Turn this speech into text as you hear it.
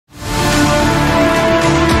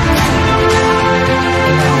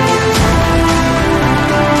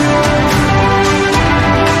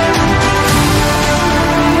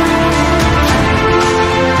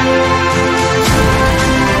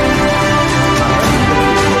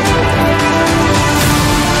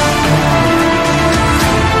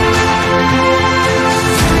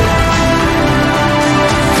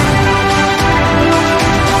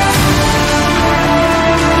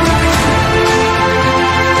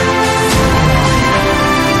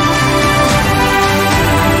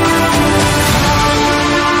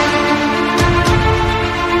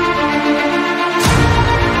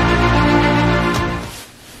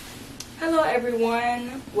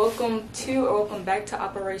welcome back to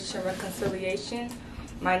Operation Reconciliation.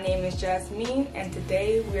 My name is Jasmine, and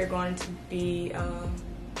today we are going to be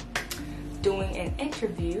doing an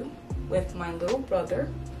interview with my little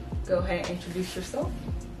brother. Go ahead and introduce yourself.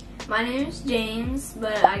 My name is James,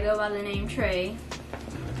 but I go by the name Trey.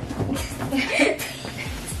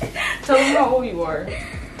 Tell them how old you are.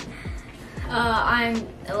 I'm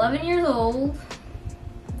 11 years old.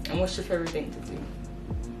 And what's your favorite thing to do?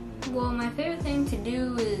 Well, my favorite thing to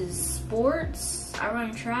do is sports. I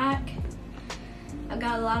run track. I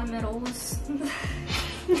got a lot of medals.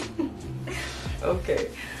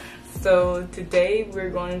 Okay, so today we're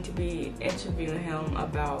going to be interviewing him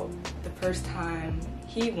about the first time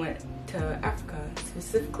he went to Africa,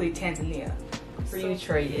 specifically Tanzania. For you,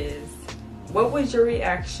 Trey, is what was your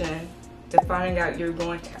reaction to finding out you're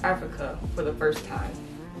going to Africa for the first time?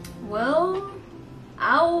 Well,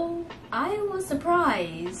 I was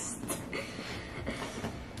surprised.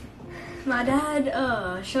 My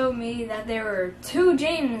dad showed me that there were 2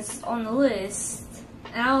 James on the list,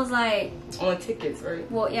 and I was like... On the tickets, right?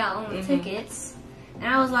 Well, yeah, on the tickets. And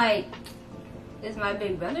I was like, is my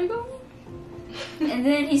big brother going? And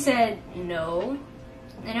then he said, no.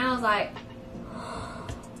 And I was like,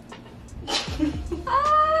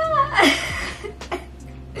 ah!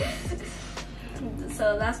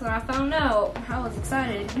 So that's when I found out. I was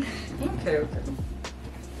excited. Okay.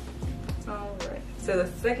 Alright. So the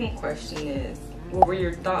second question is, what were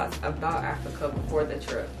your thoughts about Africa before the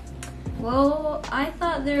trip? Well, I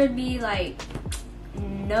thought there would be like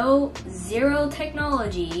zero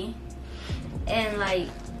technology and like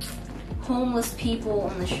homeless people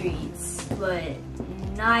on the streets, but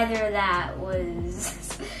neither of that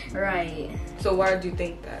was right. So why did you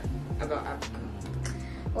think that about Africa?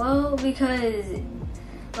 Well, because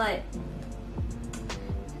like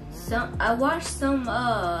I watched some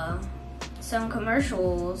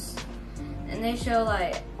commercials, and they show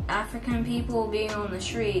like African people being on the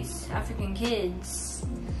streets, African kids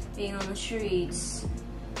being on the streets.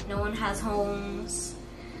 No one has homes.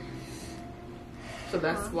 So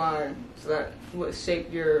that's why. So that what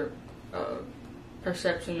shaped your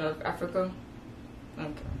perception of Africa.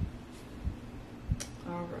 Okay.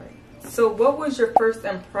 All right. So what was your first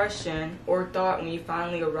impression or thought when you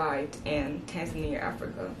finally arrived in Tanzania,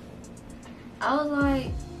 Africa? I was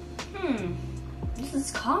like, this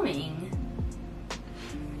is calming.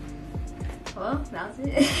 Well, that's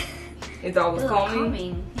it. It's always calming?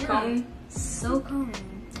 Calming. Yeah. Calming? So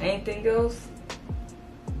calming. Anything else?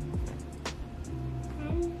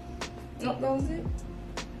 Nope, that was it?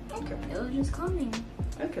 Okay. It was just calming.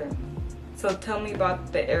 Okay. So tell me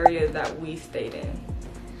about the area that we stayed in.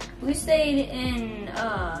 We stayed in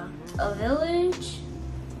a village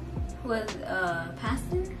with a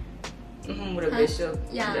pastor. With a bishop.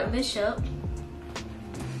 Yeah, a bishop.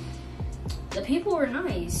 The people were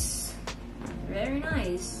nice. Very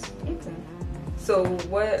nice. Okay. So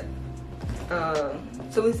what,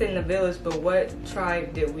 so we stayed in the village, but what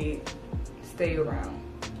tribe did we stay around?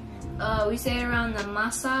 We stayed around the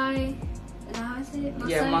Maasai. Is that how I say it? Maasai?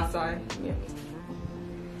 Yeah, Maasai. Yeah.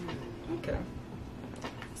 Okay.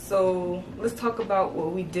 So let's talk about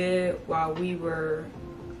what we did while we were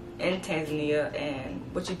in Tanzania and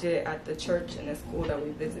what you did at the church and the school that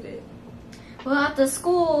we visited. Well, at the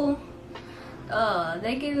school,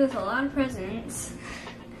 they gave us a lot of presents.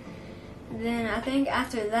 Then I think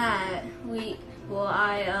after that,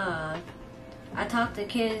 I taught the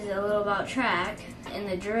kids a little about track and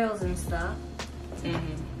the drills and stuff.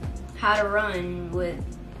 How to run with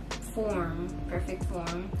perfect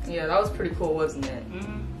form. Yeah, that was pretty cool, wasn't it?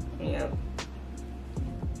 Yeah.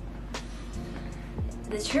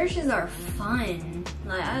 The churches are fun.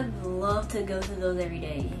 Like, I'd love to go to those every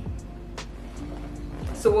day.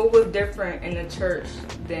 So what was different in the church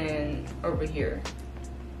than over here?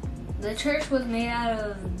 The church was made out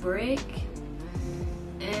of brick,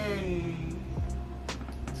 and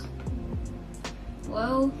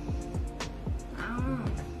well, I don't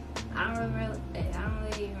know. I don't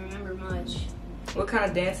really remember much. What kind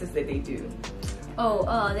of dances did they do?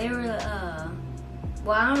 Oh, they were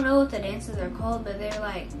well, I don't know what the dances are called, but they're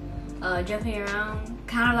like jumping around,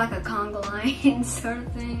 kind of like a conga line sort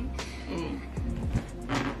of thing.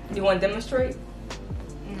 You want to demonstrate?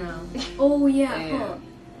 No. Oh yeah.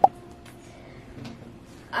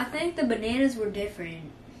 I think the bananas were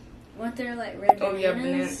different. Weren't there like red bananas? Oh yeah,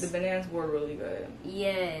 the bananas were really good.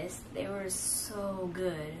 Yes, they were so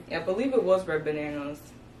good. Yeah, I believe it was red bananas.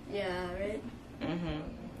 Yeah, right? I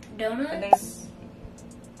Donuts? think,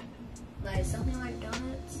 like something like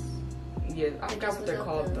donuts? Yeah, I forgot what they're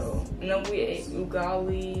called though. And then we ate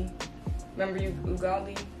ugali. Remember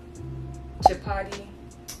ugali? Chapati?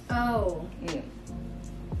 Oh. Yeah.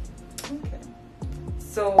 Okay.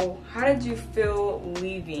 So, how did you feel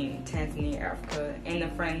leaving Tanzania, Africa, and the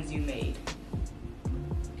friends you made?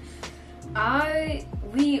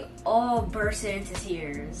 We all bursted into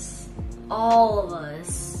tears. All of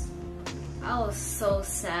us. I was so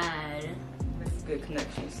sad. That's a good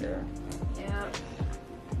connection, Sarah. Yeah.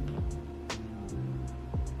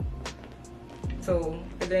 So,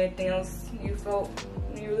 is there anything else you felt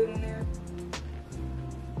when you were living there?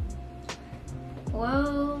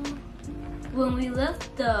 Well, when we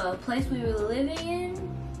left the place we were living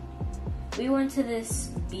in, we went to this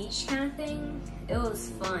beach kind of thing. It was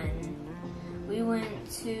fun. We went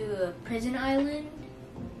to a prison island.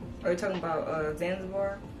 Are you talking about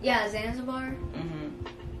Zanzibar? Yeah, Zanzibar. Mm-hmm.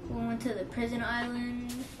 We went to the prison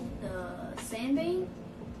island, the sandbank.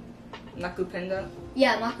 Nakupenda?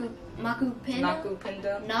 Yeah,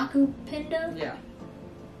 Nakupenda. Nakupenda. Yeah.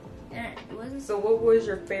 And it wasn't. So what was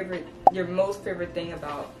your most favorite thing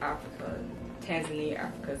about Africa, Tanzania,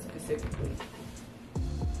 Africa specifically?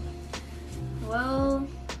 Well,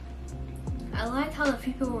 I liked how the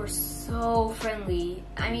people were so friendly.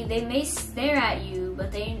 I mean, they may stare at you,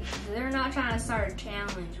 but they're not trying to start a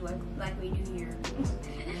challenge like we do here.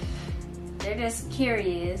 They're just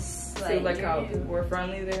curious. So like how people were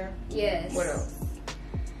friendly there? Yes. What else?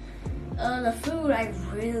 The food, I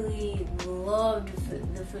really loved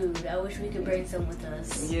the food. I wish we could bring some with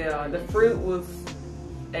us. Yeah, the fruit was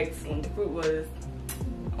excellent. The fruit was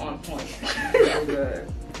on point. So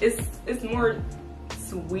good. It's more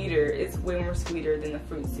sweeter. It's way more sweeter than the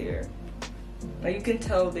fruits here. Like you can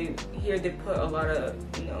tell they put a lot of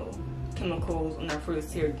chemicals on our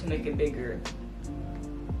fruits here to make it bigger.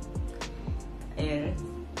 And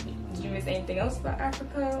did you miss anything else about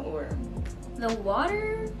Africa or? The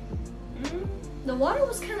water. The water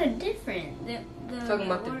was kind of different. Talking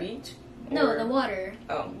about the beach? No, the water.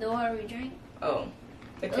 Oh. The water we drank. Oh.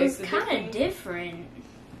 It was kind of different.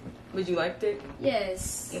 But you liked it?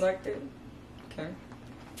 Yes. You liked it? Okay.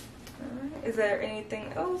 Alright. Is there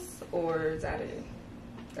anything else, or is that it?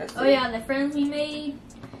 That's it? Yeah, the friends we made.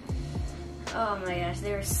 Oh my gosh,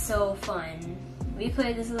 they were so fun. We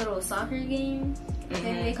played this little soccer game. I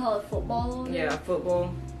think they call it football. Yeah,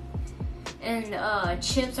 football. And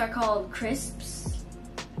chips are called crisps.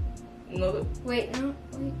 No. Wait, no.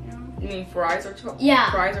 You mean fries are called? Yeah.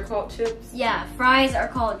 Fries are called chips. Yeah, fries are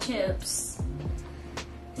called chips.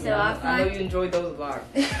 So yeah, I know you enjoyed those a lot.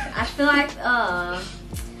 I feel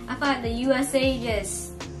like the USA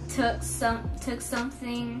just took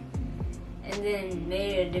something and then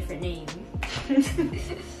made it a different name.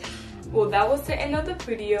 Well, that was the end of the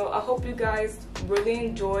video. I hope you guys really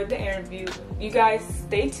enjoyed the interview. You guys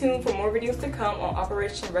stay tuned for more videos to come on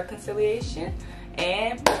Operation Reconciliation.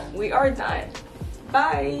 And we are done.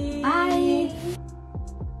 Bye. Bye.